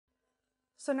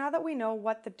So now that we know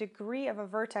what the degree of a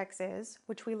vertex is,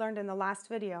 which we learned in the last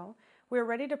video, we are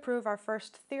ready to prove our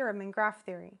first theorem in graph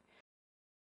theory.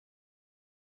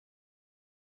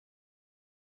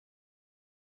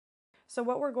 So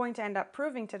what we're going to end up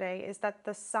proving today is that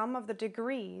the sum of the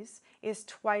degrees is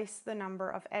twice the number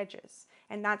of edges,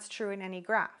 and that's true in any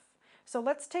graph. So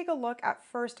let's take a look at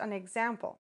first an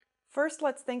example. First,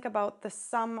 let's think about the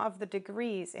sum of the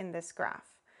degrees in this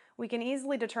graph. We can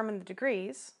easily determine the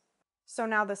degrees. So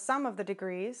now the sum of the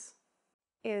degrees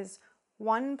is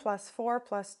 1 plus 4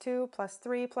 plus 2 plus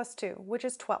 3 plus 2, which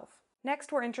is 12.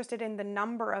 Next, we're interested in the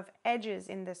number of edges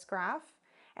in this graph,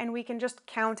 and we can just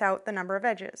count out the number of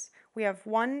edges. We have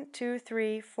 1, 2,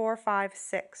 3, 4, 5,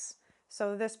 6.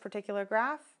 So this particular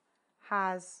graph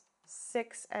has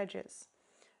 6 edges.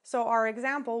 So our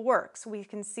example works. We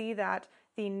can see that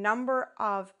the number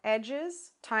of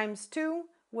edges times 2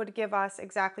 would give us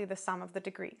exactly the sum of the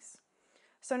degrees.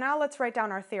 So now let's write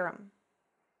down our theorem.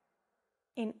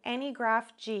 In any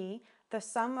graph G, the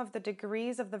sum of the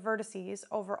degrees of the vertices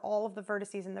over all of the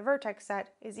vertices in the vertex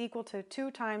set is equal to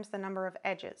 2 times the number of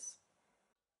edges.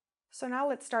 So now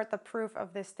let's start the proof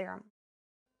of this theorem.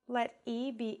 Let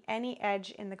E be any edge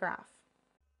in the graph.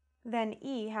 Then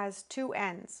E has 2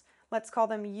 ends. Let's call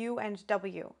them U and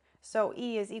W. So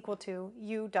E is equal to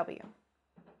UW.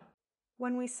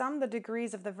 When we sum the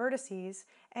degrees of the vertices,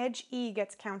 edge E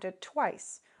gets counted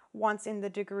twice, once in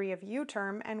the degree of U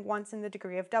term and once in the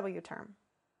degree of W term.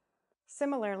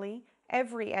 Similarly,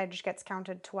 every edge gets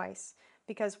counted twice,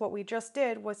 because what we just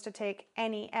did was to take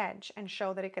any edge and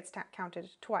show that it gets counted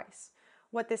twice.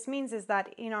 What this means is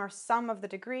that in our sum of the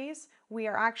degrees, we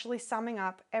are actually summing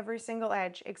up every single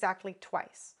edge exactly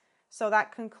twice. So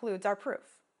that concludes our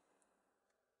proof.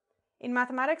 In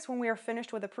mathematics, when we are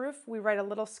finished with a proof, we write a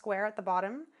little square at the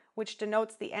bottom, which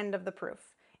denotes the end of the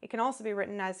proof. It can also be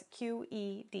written as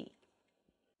QED.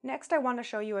 Next, I want to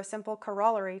show you a simple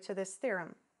corollary to this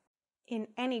theorem. In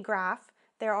any graph,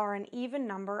 there are an even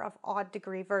number of odd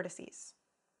degree vertices.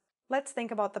 Let's think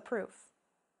about the proof.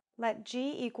 Let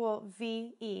G equal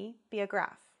VE be a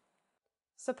graph.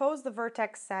 Suppose the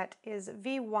vertex set is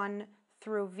V1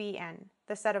 through Vn,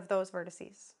 the set of those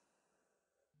vertices.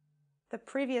 The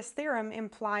previous theorem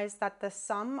implies that the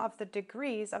sum of the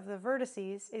degrees of the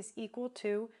vertices is equal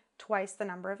to twice the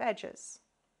number of edges.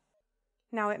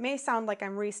 Now it may sound like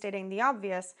I'm restating the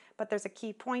obvious, but there's a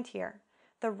key point here.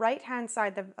 The right-hand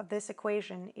side of this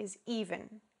equation is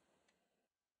even.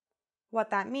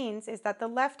 What that means is that the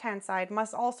left-hand side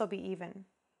must also be even.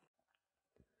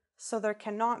 So there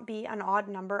cannot be an odd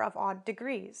number of odd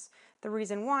degrees. The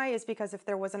reason why is because if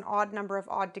there was an odd number of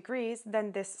odd degrees,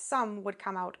 then this sum would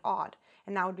come out odd,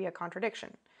 and that would be a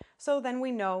contradiction. So then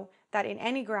we know that in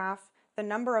any graph, the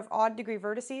number of odd degree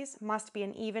vertices must be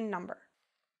an even number.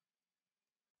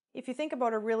 If you think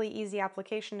about a really easy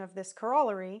application of this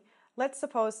corollary, let's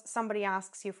suppose somebody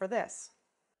asks you for this.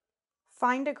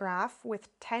 Find a graph with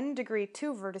 10 degree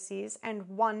 2 vertices and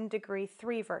 1 degree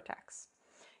 3 vertex.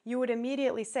 You would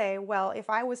immediately say, well, if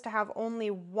I was to have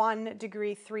only 1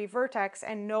 degree 3 vertex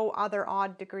and no other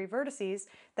odd degree vertices,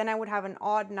 then I would have an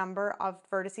odd number of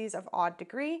vertices of odd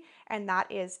degree, and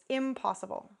that is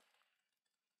impossible.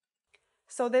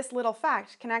 So this little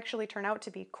fact can actually turn out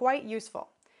to be quite useful.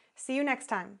 See you next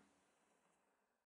time.